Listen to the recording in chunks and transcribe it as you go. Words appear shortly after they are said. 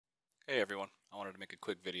Hey everyone, I wanted to make a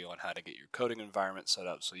quick video on how to get your coding environment set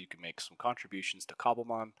up so you can make some contributions to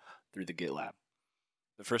Cobblemon through the GitLab.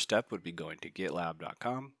 The first step would be going to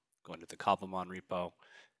gitlab.com, going to the Cobblemon repo,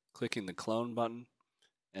 clicking the clone button,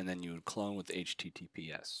 and then you would clone with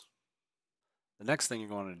HTTPS. The next thing you're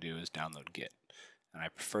going to do is download Git. And I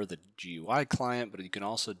prefer the GUI client, but you can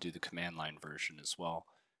also do the command line version as well.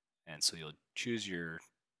 And so you'll choose your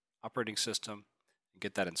operating system, and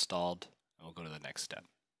get that installed, and we'll go to the next step.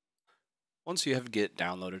 Once you have Git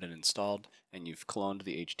downloaded and installed and you've cloned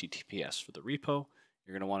the HTTPS for the repo,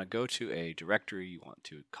 you're going to want to go to a directory you want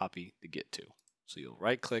to copy the Git to. So you'll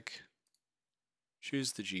right click,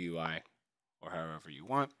 choose the GUI or however you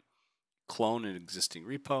want, clone an existing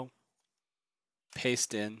repo,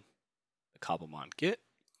 paste in the Cobblemon Git,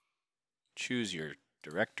 choose your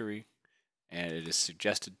directory, and it is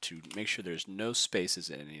suggested to make sure there's no spaces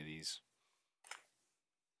in any of these.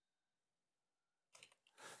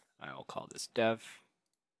 I will call this dev,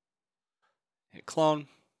 hit clone,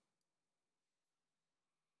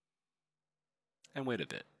 and wait a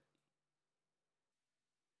bit.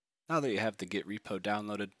 Now that you have the Git repo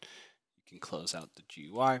downloaded, you can close out the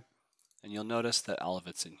GUI, and you'll notice that all of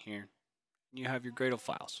it's in here, and you have your Gradle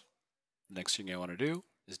files. The next thing you want to do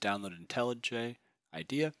is download IntelliJ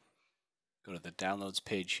IDEA, go to the downloads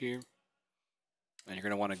page here, and you're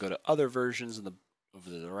going to want to go to other versions over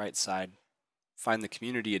to the right side, find the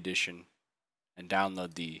community edition, and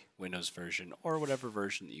download the Windows version or whatever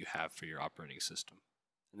version that you have for your operating system,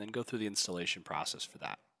 and then go through the installation process for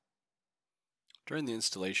that. During the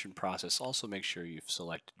installation process, also make sure you've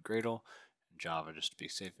selected Gradle and Java just to be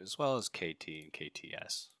safe, as well as KT and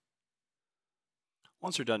KTS.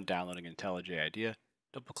 Once you're done downloading IntelliJ IDEA,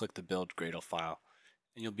 double-click the build Gradle file,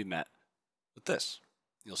 and you'll be met with this.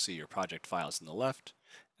 You'll see your project files on the left,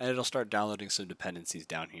 and it'll start downloading some dependencies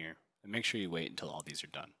down here, and make sure you wait until all these are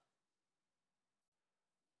done.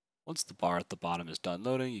 Once the bar at the bottom is done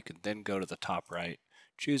loading, you can then go to the top right,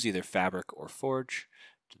 choose either Fabric or Forge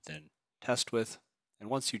to then test with, and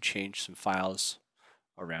once you change some files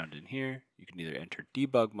around in here, you can either enter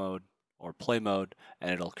debug mode or play mode, and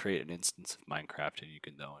it'll create an instance of Minecraft, and you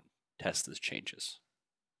can go and test those changes.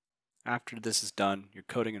 After this is done, your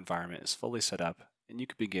coding environment is fully set up, and you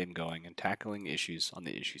can begin going and tackling issues on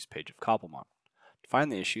the issues page of Cobblemon. To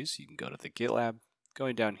find the issues, you can go to the GitLab,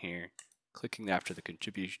 going down here, clicking after the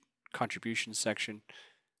contribution section,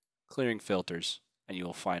 clearing filters, and you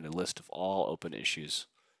will find a list of all open issues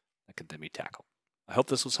that can then be tackled. I hope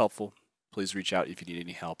this was helpful. Please reach out if you need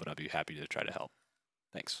any help, and I'll be happy to try to help.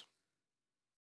 Thanks.